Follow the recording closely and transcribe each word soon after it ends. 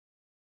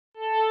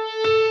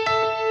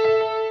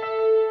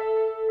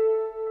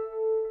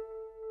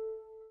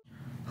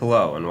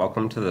Hello and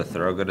welcome to the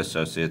Thorogood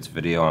Associates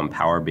video on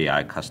Power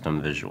BI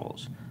Custom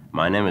Visuals.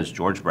 My name is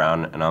George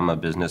Brown and I'm a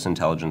business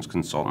intelligence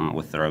consultant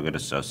with Thorogood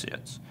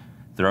Associates.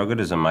 Thorogood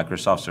is a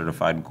Microsoft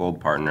certified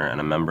gold partner and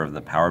a member of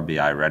the Power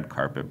BI Red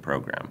Carpet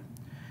program.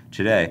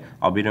 Today,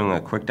 I'll be doing a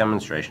quick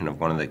demonstration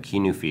of one of the key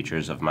new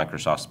features of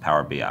Microsoft's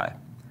Power BI,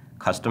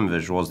 custom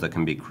visuals that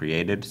can be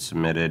created,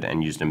 submitted,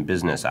 and used in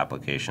business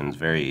applications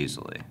very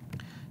easily.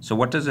 So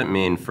what does it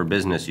mean for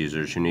business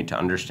users who need to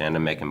understand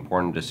and make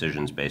important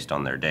decisions based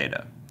on their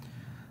data?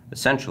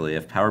 Essentially,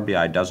 if Power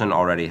BI doesn't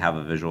already have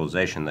a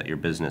visualization that your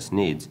business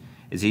needs,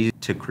 it's easy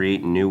to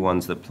create new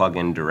ones that plug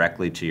in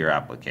directly to your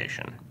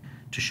application.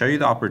 To show you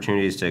the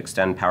opportunities to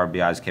extend Power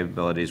BI's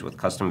capabilities with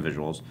custom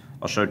visuals,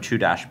 I'll show two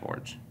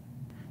dashboards.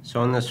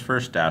 So in this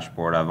first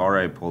dashboard, I've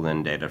already pulled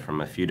in data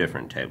from a few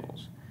different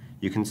tables.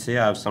 You can see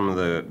I have some of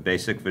the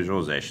basic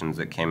visualizations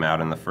that came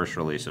out in the first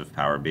release of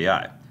Power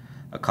BI.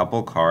 A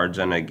couple cards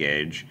and a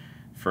gauge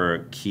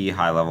for key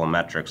high-level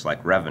metrics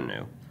like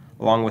revenue,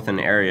 along with an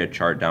area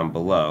chart down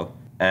below,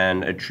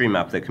 and a tree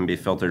map that can be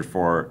filtered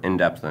for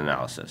in-depth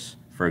analysis.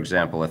 For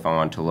example, if I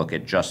want to look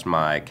at just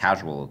my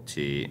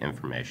casualty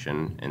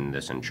information in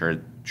this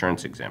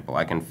insurance example,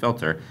 I can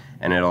filter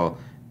and it'll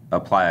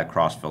apply a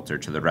cross filter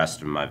to the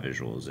rest of my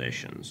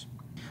visualizations.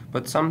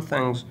 But some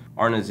things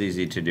aren't as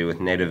easy to do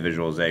with native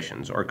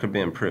visualizations or could be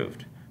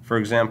improved. For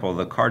example,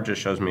 the card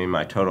just shows me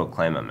my total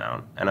claim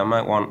amount, and I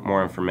might want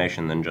more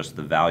information than just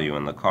the value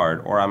in the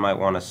card, or I might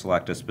want to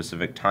select a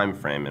specific time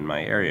frame in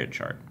my area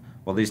chart.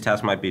 While these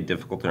tasks might be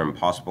difficult or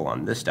impossible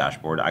on this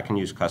dashboard, I can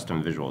use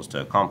custom visuals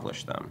to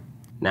accomplish them.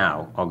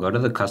 Now, I'll go to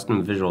the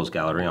Custom Visuals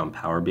gallery on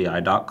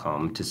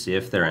PowerBI.com to see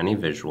if there are any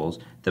visuals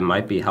that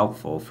might be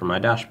helpful for my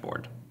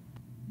dashboard.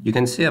 You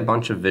can see a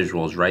bunch of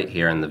visuals right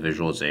here in the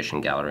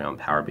Visualization gallery on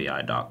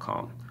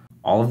PowerBI.com.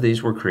 All of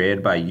these were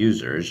created by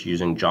users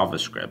using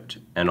JavaScript,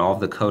 and all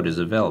of the code is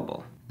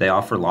available. They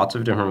offer lots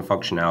of different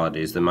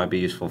functionalities that might be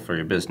useful for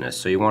your business,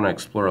 so you want to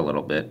explore a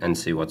little bit and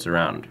see what's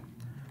around.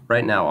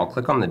 Right now, I'll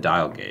click on the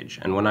dial gauge,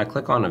 and when I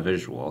click on a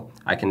visual,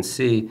 I can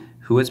see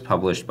who it's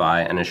published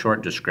by and a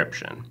short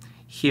description.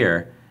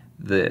 Here,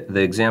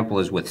 the example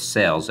is with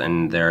sales,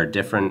 and there are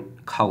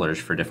different colors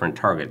for different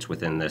targets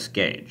within this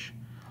gauge.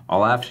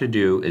 All I have to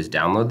do is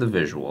download the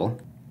visual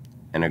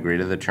and agree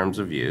to the terms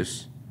of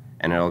use,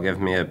 and it'll give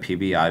me a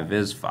PBI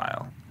viz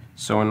file.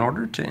 So in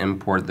order to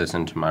import this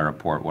into my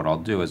report, what I'll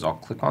do is I'll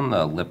click on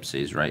the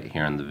ellipses right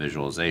here in the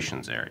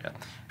visualizations area.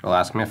 It'll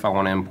ask me if I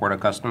want to import a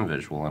custom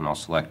visual, and I'll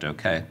select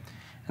OK.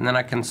 And then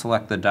I can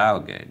select the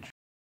dial gauge.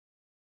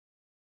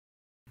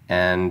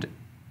 And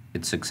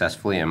it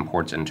successfully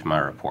imports into my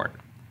report.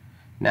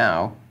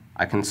 Now,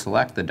 I can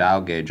select the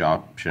dial gauge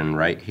option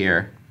right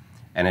here,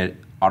 and it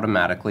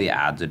automatically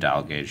adds a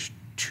dial gauge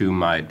to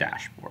my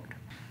dashboard.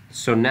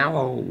 So now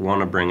I'll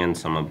want to bring in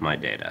some of my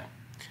data.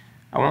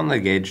 I want the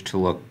gauge to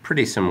look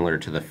pretty similar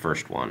to the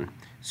first one.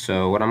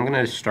 So what I'm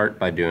going to start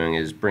by doing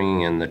is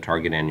bringing in the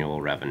target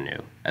annual revenue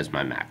as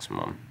my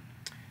maximum.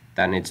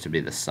 That needs to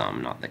be the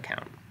sum, not the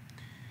count.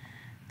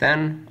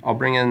 Then I'll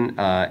bring in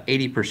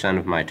 80%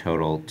 of my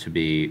total to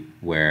be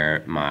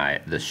where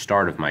the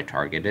start of my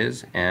target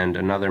is, and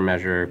another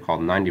measure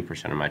called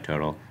 90% of my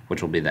total,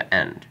 which will be the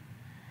end.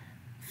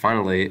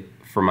 Finally,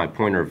 for my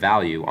pointer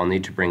value, I'll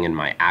need to bring in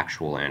my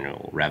actual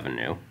annual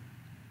revenue.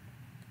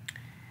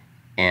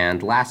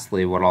 And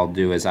lastly, what I'll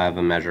do is I have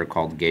a measure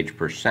called gauge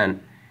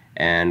percent,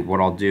 and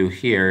what I'll do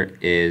here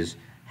is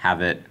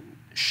have it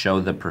show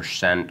the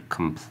percent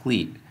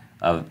complete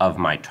of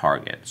my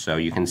target. So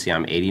you can see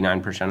I'm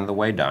 89% of the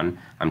way done.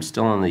 I'm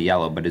still in the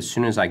yellow, but as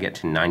soon as I get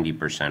to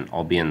 90%,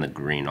 I'll be in the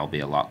green. I'll be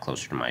a lot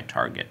closer to my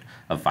target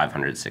of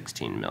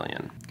 516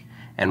 million.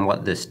 And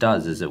what this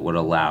does is it would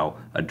allow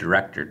a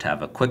director to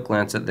have a quick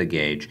glance at the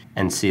gauge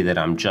and see that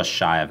I'm just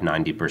shy of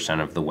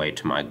 90% of the way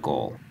to my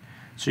goal.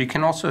 So you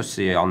can also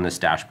see on this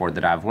dashboard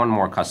that I have one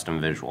more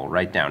custom visual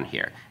right down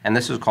here, and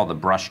this is called the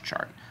brush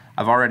chart.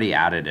 I've already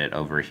added it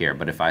over here,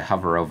 but if I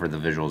hover over the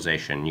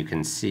visualization, you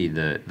can see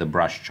the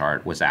brush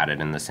chart was added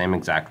in the same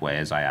exact way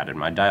as I added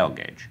my dial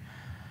gauge.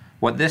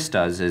 What this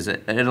does is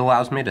it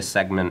allows me to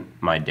segment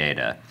my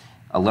data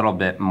a little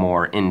bit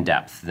more in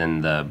depth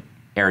than the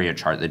area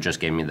chart that just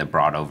gave me the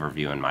broad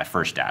overview in my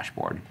first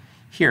dashboard.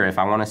 Here, if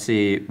I want to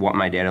see what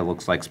my data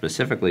looks like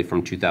specifically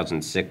from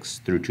 2006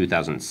 through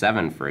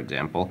 2007, for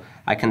example,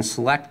 I can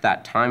select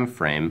that time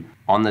frame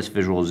on this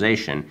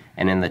visualization,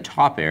 and in the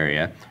top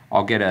area,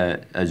 I'll get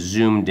a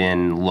zoomed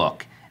in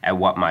look at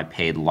what my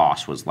paid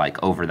loss was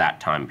like over that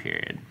time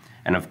period.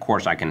 And of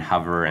course, I can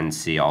hover and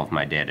see all of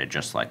my data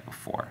just like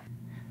before.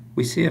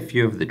 We see a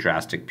few of the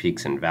drastic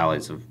peaks and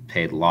valleys of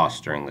paid loss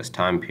during this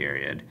time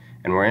period,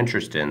 and we're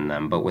interested in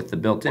them, but with the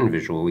built-in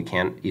visual, we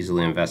can't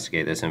easily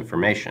investigate this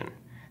information.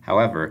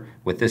 However,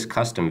 with this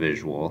custom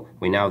visual,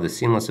 we now have the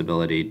seamless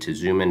ability to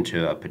zoom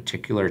into a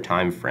particular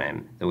time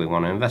frame that we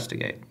want to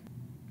investigate.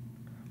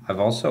 I've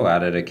also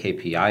added a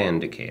KPI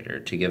indicator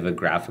to give a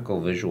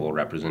graphical visual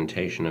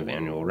representation of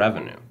annual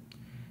revenue.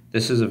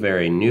 This is a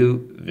very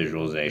new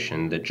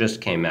visualization that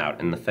just came out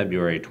in the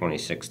February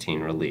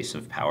 2016 release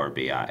of Power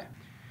BI.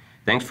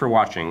 Thanks for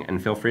watching,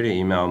 and feel free to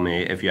email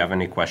me if you have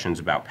any questions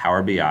about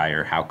Power BI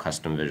or how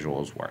custom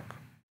visuals work.